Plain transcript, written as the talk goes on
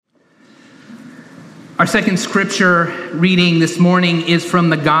Our second scripture reading this morning is from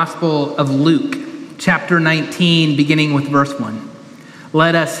the Gospel of Luke, chapter 19, beginning with verse 1.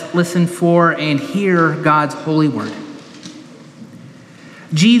 Let us listen for and hear God's holy word.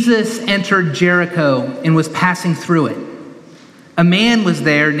 Jesus entered Jericho and was passing through it. A man was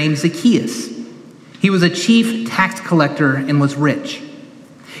there named Zacchaeus. He was a chief tax collector and was rich.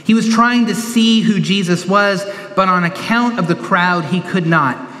 He was trying to see who Jesus was, but on account of the crowd, he could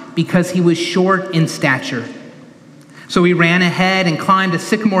not, because he was short in stature. So he ran ahead and climbed a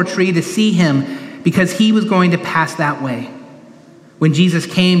sycamore tree to see him, because he was going to pass that way. When Jesus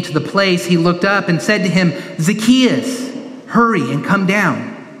came to the place, he looked up and said to him, "Zacchaeus, hurry and come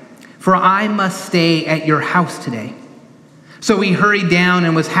down, for I must stay at your house today." So he hurried down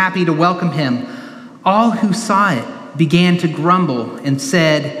and was happy to welcome him. All who saw it began to grumble and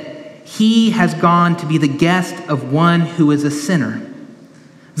said, "He has gone to be the guest of one who is a sinner."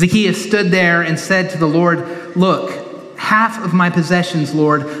 Zacchaeus stood there and said to the Lord, "Look, half of my possessions,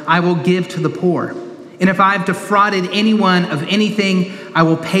 Lord, I will give to the poor. And if I've defrauded anyone of anything, I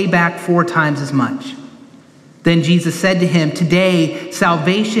will pay back 4 times as much." Then Jesus said to him, "Today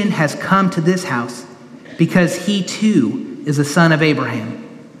salvation has come to this house, because he too is a son of Abraham.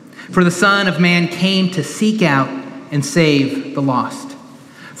 For the Son of Man came to seek out and save the lost."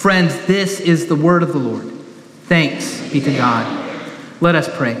 Friends, this is the word of the Lord. Thanks be to God. Let us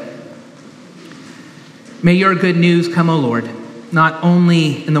pray. May your good news come, O Lord, not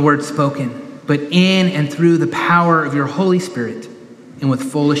only in the word spoken, but in and through the power of your Holy Spirit, and with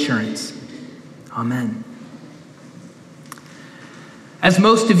full assurance. Amen. As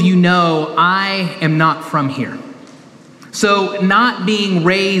most of you know, I am not from here. So not being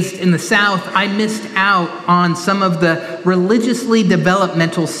raised in the South, I missed out on some of the religiously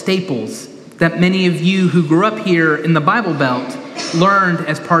developmental staples that many of you who grew up here in the Bible Belt learned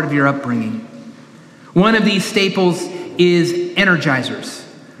as part of your upbringing. One of these staples is energizers,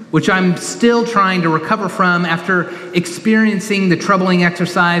 which I'm still trying to recover from after experiencing the troubling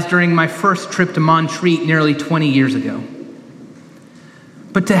exercise during my first trip to Montreat nearly 20 years ago.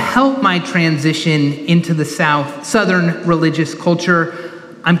 But to help my transition into the Southern religious culture,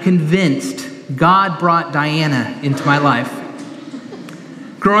 I'm convinced God brought Diana into my life.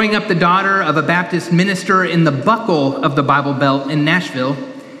 Growing up the daughter of a Baptist minister in the buckle of the Bible Belt in Nashville,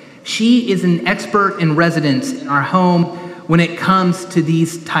 she is an expert in residence in our home when it comes to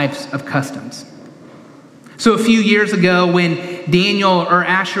these types of customs. So a few years ago, when Daniel or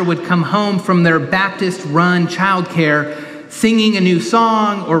Asher would come home from their Baptist-run childcare, singing a new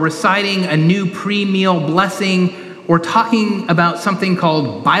song or reciting a new pre-meal blessing or talking about something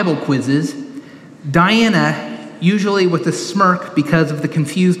called Bible quizzes, Diana, usually with a smirk because of the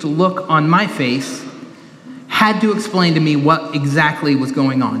confused look on my face, had to explain to me what exactly was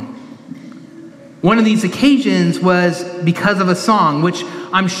going on. One of these occasions was because of a song, which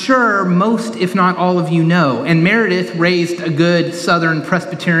I'm sure most, if not all of you know. And Meredith, raised a good Southern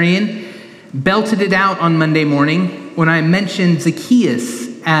Presbyterian, belted it out on Monday morning when I mentioned Zacchaeus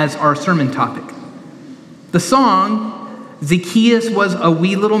as our sermon topic. The song, "Zacchaeus was a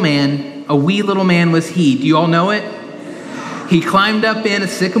wee little man was he." Do you all know it? He climbed up in a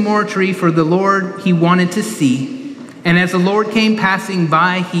sycamore tree for the Lord he wanted to see. And as the Lord came passing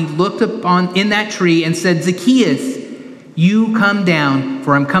by, he looked up in that tree and said, "Zacchaeus, you come down,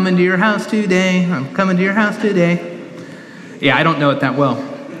 for I'm coming to your house today. I'm coming to your house today." Yeah, I don't know it that well.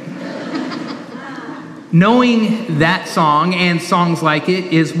 Knowing that song and songs like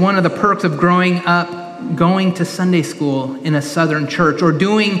it is one of the perks of growing up going to Sunday school in a Southern church, or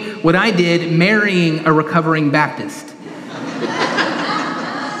doing what I did, marrying a recovering Baptist.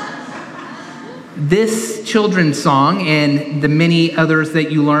 This children's song and the many others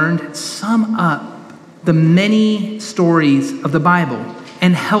that you learned sum up the many stories of the Bible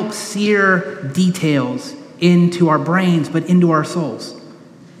and help sear details into our brains, but into our souls.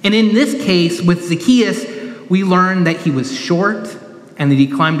 And in this case, with Zacchaeus, we learn that he was short and that he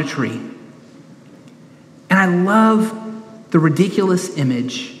climbed a tree. And I love the ridiculous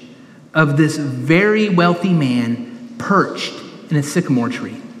image of this very wealthy man perched in a sycamore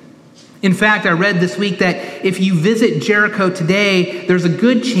tree. In fact, I read this week that if you visit Jericho today, there's a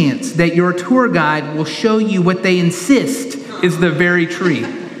good chance that your tour guide will show you what they insist is the very tree.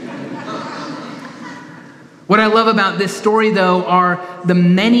 What I love about this story, though, are the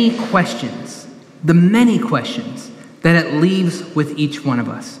many questions that it leaves with each one of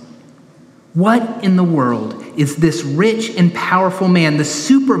us. What in the world is this rich and powerful man, the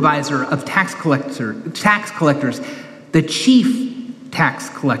supervisor of tax collectors, the chief tax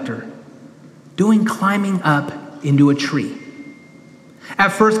collector, doing climbing up into a tree? At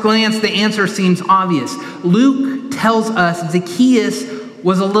first glance, the answer seems obvious. Luke tells us Zacchaeus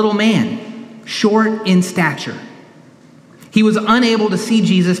was a little man, short in stature. He was unable to see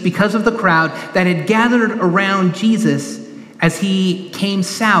Jesus because of the crowd that had gathered around Jesus as he came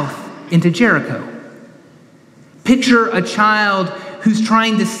south into Jericho. Picture a child who's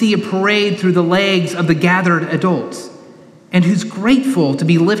trying to see a parade through the legs of the gathered adults and who's grateful to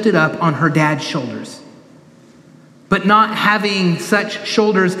be lifted up on her dad's shoulders. But not having such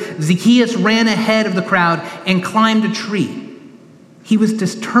shoulders, Zacchaeus ran ahead of the crowd and climbed a tree. He was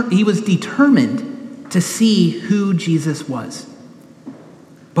determined to see who Jesus was.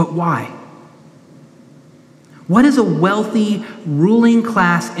 But why? What is a wealthy, ruling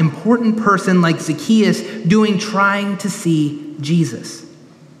class, important person like Zacchaeus doing trying to see Jesus?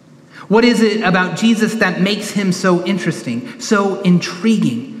 What is it about Jesus that makes him so interesting, so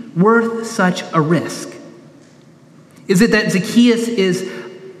intriguing, worth such a risk? Is it that Zacchaeus is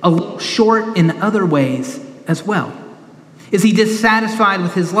a little short in other ways as well? Is he dissatisfied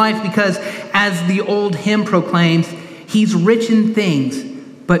with his life because, as the old hymn proclaims, he's rich in things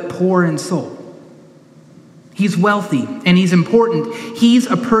but poor in soul? He's wealthy and he's important. He's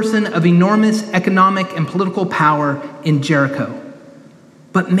a person of enormous economic and political power in Jericho.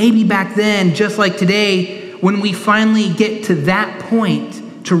 But maybe back then, just like today, when we finally get to that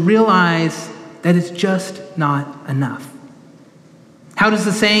point to realize that it's just not enough. How does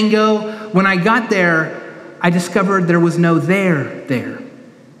the saying go? When I got there, I discovered there was no there.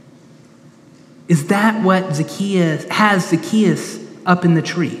 Is that what Zacchaeus up in the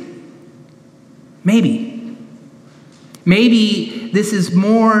tree? Maybe. Maybe this is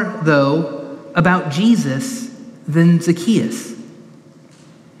more, though, about Jesus than Zacchaeus.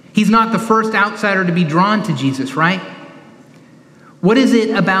 He's not the first outsider to be drawn to Jesus, right? What is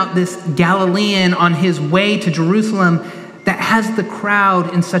it about this Galilean on his way to Jerusalem that has the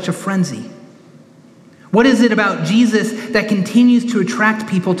crowd in such a frenzy? What is it about Jesus that continues to attract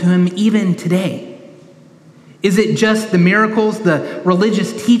people to him even today? Is it just the miracles, the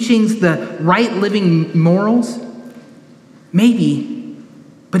religious teachings, the right living morals? Maybe,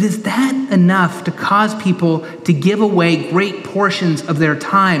 but is that enough to cause people to give away great portions of their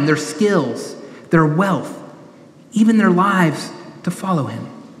time, their skills, their wealth, even their lives to follow him?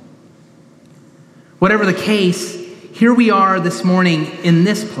 Whatever the case, here we are this morning in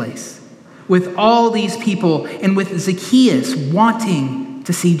this place with all these people and with Zacchaeus wanting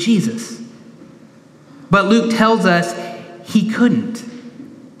to see Jesus. But Luke tells us he couldn't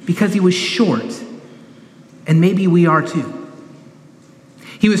because he was short, and maybe we are too.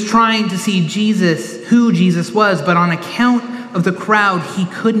 He was trying to see Jesus, who Jesus was, but on account of the crowd, he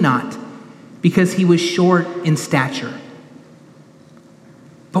could not because he was short in stature.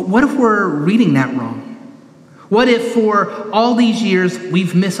 But what if we're reading that wrong? What if for all these years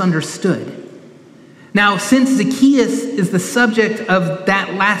we've misunderstood? Now, since Zacchaeus is the subject of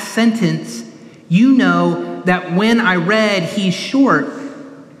that last sentence, you know that when I read he's short,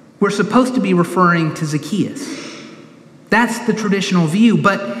 we're supposed to be referring to Zacchaeus. That's the traditional view.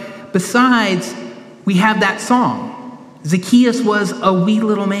 But besides, we have that song. Zacchaeus was a wee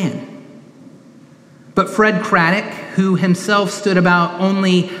little man. But Fred Craddock, who himself stood about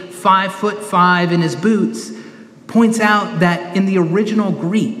only 5'5" in his boots, points out that in the original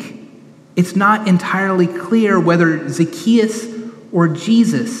Greek, it's not entirely clear whether Zacchaeus or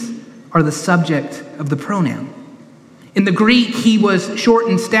Jesus are the subject of the pronoun. In the Greek, he was short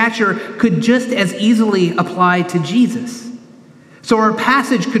in stature could just as easily apply to Jesus. So our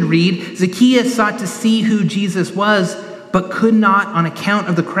passage could read, Zacchaeus sought to see who Jesus was, but could not on account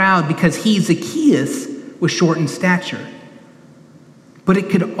of the crowd because he, Zacchaeus, was short in stature. But it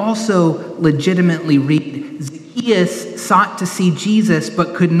could also legitimately read, Zacchaeus sought to see Jesus,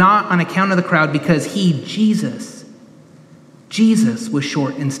 but could not on account of the crowd because he, Jesus was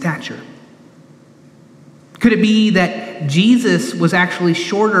short in stature. Could it be that Jesus was actually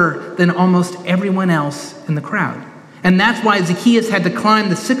shorter than almost everyone else in the crowd? And that's why Zacchaeus had to climb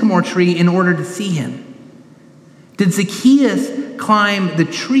the sycamore tree in order to see him. Did Zacchaeus climb the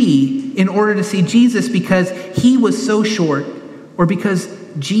tree in order to see Jesus because he was so short, or because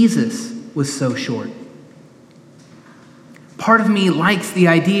Jesus was so short? Part of me likes the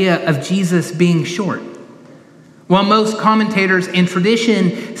idea of Jesus being short. While most commentators and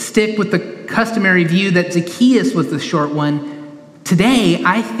tradition stick with the customary view that Zacchaeus was the short one, today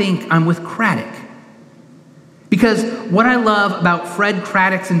I think I'm with Craddock. Because what I love about Fred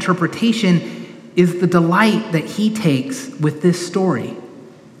Craddock's interpretation is the delight that he takes with this story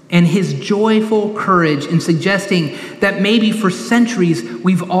and his joyful courage in suggesting that maybe for centuries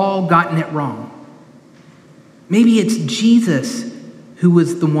we've all gotten it wrong. Maybe it's Jesus who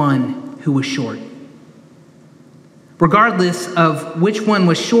was the one who was short. Regardless of which one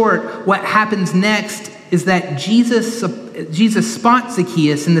was short, what happens next is that Jesus spots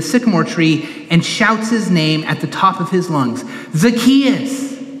Zacchaeus in the sycamore tree and shouts his name at the top of his lungs, Zacchaeus!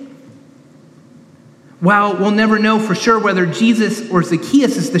 While we'll never know for sure whether Jesus or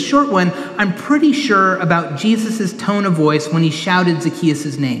Zacchaeus is the short one, I'm pretty sure about Jesus' tone of voice when he shouted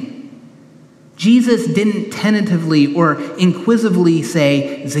Zacchaeus' name. Jesus didn't tentatively or inquisitively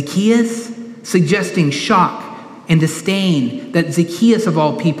say, Zacchaeus, suggesting shock and disdain that Zacchaeus of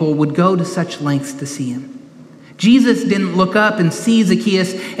all people would go to such lengths to see him. Jesus didn't look up and see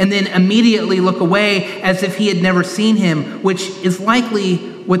Zacchaeus and then immediately look away as if he had never seen him, which is likely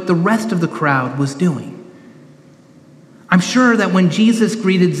what the rest of the crowd was doing. I'm sure that when Jesus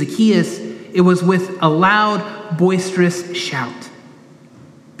greeted Zacchaeus, it was with a loud, boisterous shout,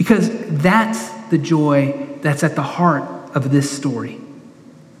 because that's the joy that's at the heart of this story.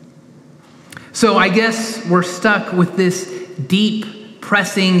 So I guess we're stuck with this deep,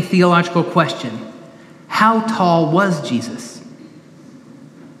 pressing theological question. How tall was Jesus?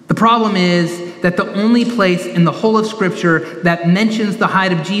 The problem is that the only place in the whole of Scripture that mentions the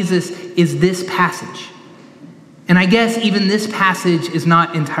height of Jesus is this passage. And I guess even this passage is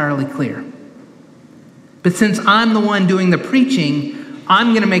not entirely clear. But since I'm the one doing the preaching, I'm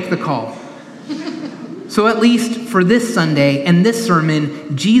going to make the call. So at least for this Sunday and this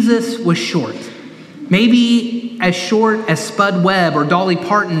sermon, Jesus was short. Maybe as short as Spud Webb or Dolly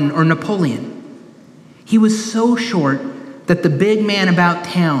Parton or Napoleon. He was so short that the big man about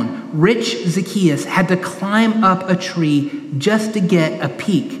town, rich Zacchaeus, had to climb up a tree just to get a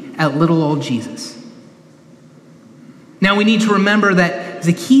peek at little old Jesus. Now we need to remember that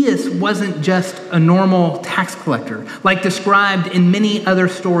Zacchaeus wasn't just a normal tax collector, like described in many other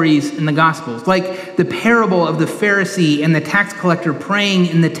stories in the Gospels, like the parable of the Pharisee and the tax collector praying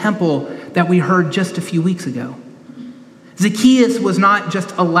in the temple that we heard just a few weeks ago. Zacchaeus was not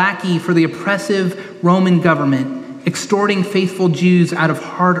just a lackey for the oppressive Roman government, extorting faithful Jews out of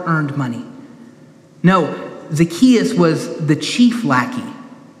hard-earned money. No, Zacchaeus was the chief lackey.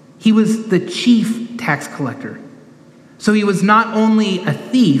 He was the chief tax collector. So he was not only a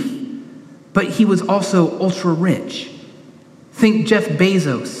thief, but he was also ultra-rich. Think Jeff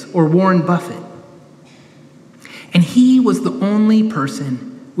Bezos or Warren Buffett. And he was the only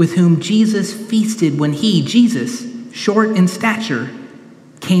person with whom Jesus feasted when he, Jesus, short in stature,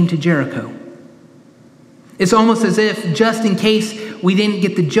 came to Jericho. It's almost as if, just in case we didn't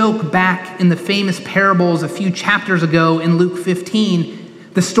get the joke back in the famous parables a few chapters ago in Luke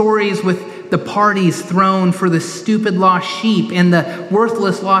 15, the stories with the parties thrown for the stupid lost sheep and the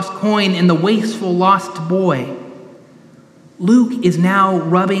worthless lost coin and the wasteful lost boy. Luke is now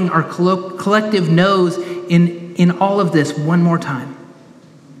rubbing our collective nose in all of this one more time.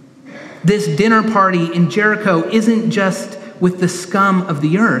 This dinner party in Jericho isn't just with the scum of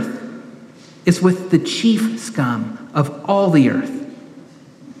the earth. It's with the chief scum of all the earth.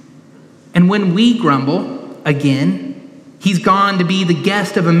 And when we grumble, again, he's gone to be the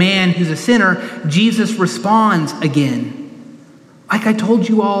guest of a man who's a sinner, Jesus responds again. Like I told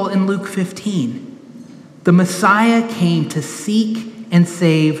you all in Luke 15, the Messiah came to seek and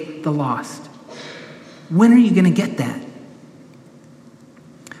save the lost. When are you going to get that?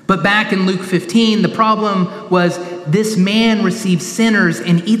 But back in Luke 15, the problem was this man receives sinners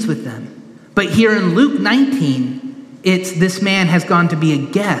and eats with them. But here in Luke 19, it's this man has gone to be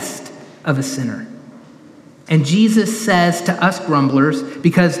a guest of a sinner. And Jesus says to us grumblers,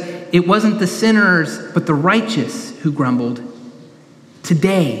 because it wasn't the sinners but the righteous who grumbled,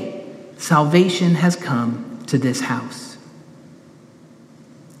 today salvation has come to this house.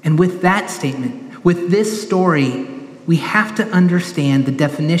 And with that statement, with this story, we have to understand the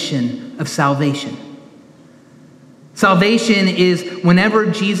definition of salvation. Salvation is whenever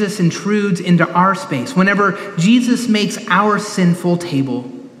Jesus intrudes into our space, whenever Jesus makes our sinful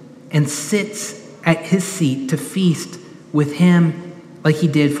table and sits at his seat to feast with him like he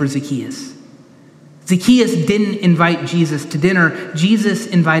did for Zacchaeus. Zacchaeus didn't invite Jesus to dinner. Jesus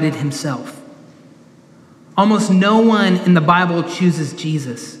invited himself. Almost no one in the Bible chooses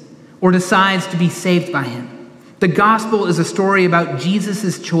Jesus or decides to be saved by him. The gospel is a story about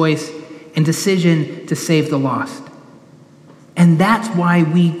Jesus' choice and decision to save the lost. And that's why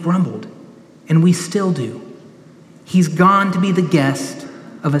we grumbled, and we still do. He's gone to be the guest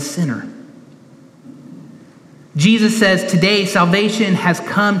of a sinner. Jesus says, today salvation has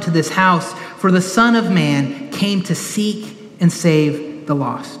come to this house, for the Son of Man came to seek and save the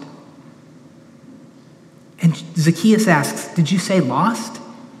lost. And Zacchaeus asks, did you say lost?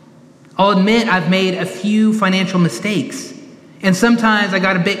 I'll admit I've made a few financial mistakes. And sometimes I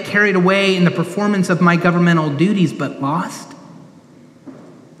got a bit carried away in the performance of my governmental duties, but lost?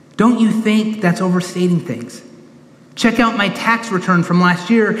 Don't you think that's overstating things? Check out my tax return from last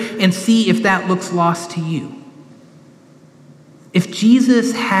year and see if that looks lost to you. If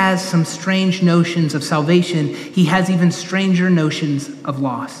Jesus has some strange notions of salvation, he has even stranger notions of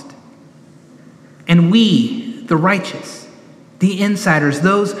lost. And we, the righteous, the insiders,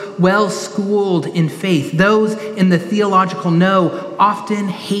 those well-schooled in faith, those in the theological know, often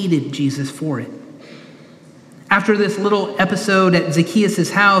hated Jesus for it. After this little episode at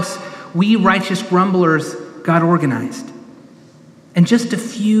Zacchaeus' house, we righteous grumblers got organized. And just a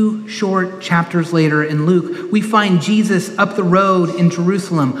few short chapters later in Luke, we find Jesus up the road in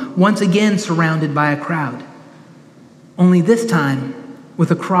Jerusalem, once again surrounded by a crowd. Only this time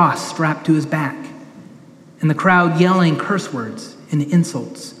with a cross strapped to his back, and the crowd yelling curse words and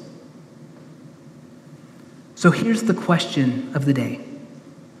insults. So here's the question of the day.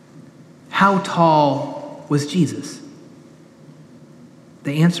 How tall was Jesus?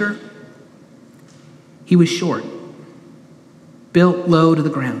 The answer? He was short, built low to the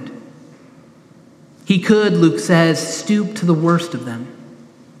ground. He could, Luke says, stoop to the worst of them.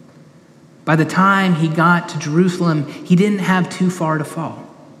 By the time he got to Jerusalem, he didn't have too far to fall.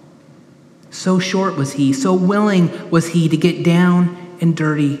 So short was he, so willing was he to get down and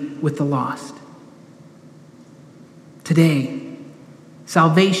dirty with the lost. Today,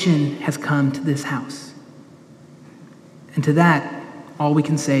 salvation has come to this house. And to that, all we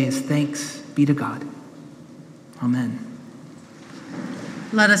can say is thanks be to God. Amen.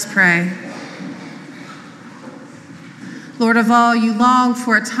 Let us pray. Lord of all, you long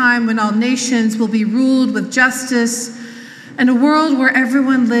for a time when all nations will be ruled with justice and a world where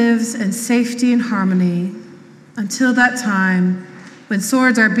everyone lives in safety and harmony. Until that time, when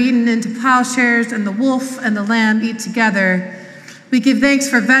swords are beaten into plowshares and the wolf and the lamb eat together, we give thanks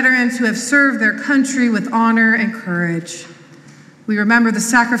for veterans who have served their country with honor and courage. We remember the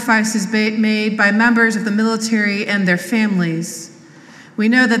sacrifices made by members of the military and their families. We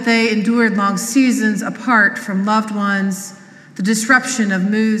know that they endured long seasons apart from loved ones, the disruption of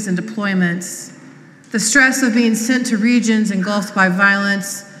moves and deployments, the stress of being sent to regions engulfed by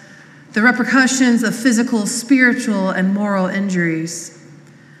violence, the repercussions of physical, spiritual, and moral injuries.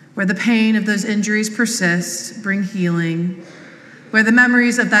 Where the pain of those injuries persist, bring healing. Where the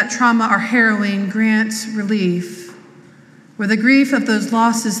memories of that trauma are harrowing, grant relief. Where the grief of those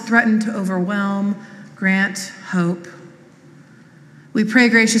losses threaten to overwhelm, grant hope. We pray,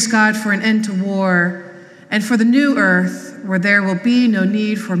 gracious God, for an end to war and for the new earth where there will be no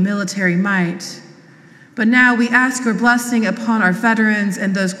need for military might. But now we ask your blessing upon our veterans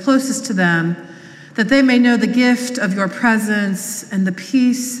and those closest to them, that they may know the gift of your presence and the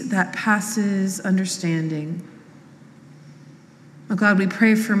peace that passes understanding. Oh God, we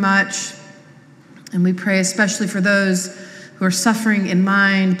pray for much, and we pray especially for those who are suffering in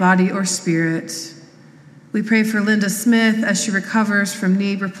mind, body, or spirit. We pray for Linda Smith as she recovers from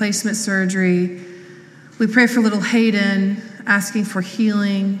knee replacement surgery. We pray for little Hayden, asking for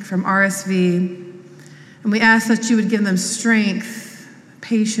healing from RSV. And we ask that you would give them strength,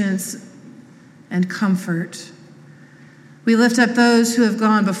 patience, and comfort. We lift up those who have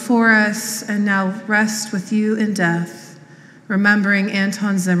gone before us and now rest with you in death, remembering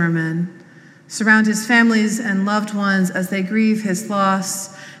Anton Zimmerman. Surround his families and loved ones as they grieve his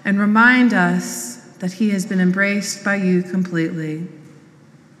loss, and remind us that he has been embraced by you completely.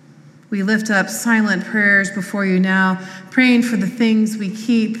 We lift up silent prayers before you now, praying for the things we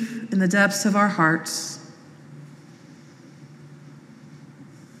keep in the depths of our hearts.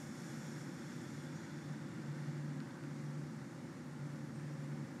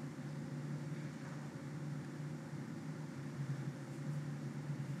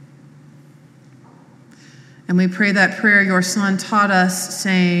 And we pray that prayer your Son taught us,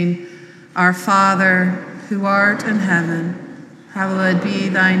 saying, Our Father, who art in heaven, hallowed be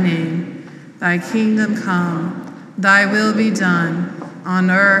thy name. Thy kingdom come, thy will be done,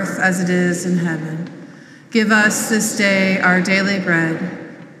 on earth as it is in heaven. Give us this day our daily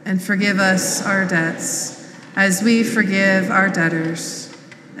bread, and forgive us our debts, as we forgive our debtors.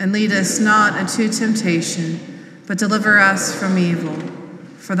 And lead us not into temptation, but deliver us from evil.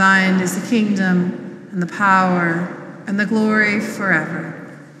 For thine is the kingdom, and the power, and the glory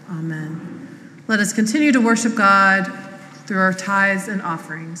forever. Amen. Let us continue to worship God through our tithes and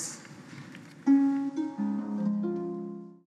offerings.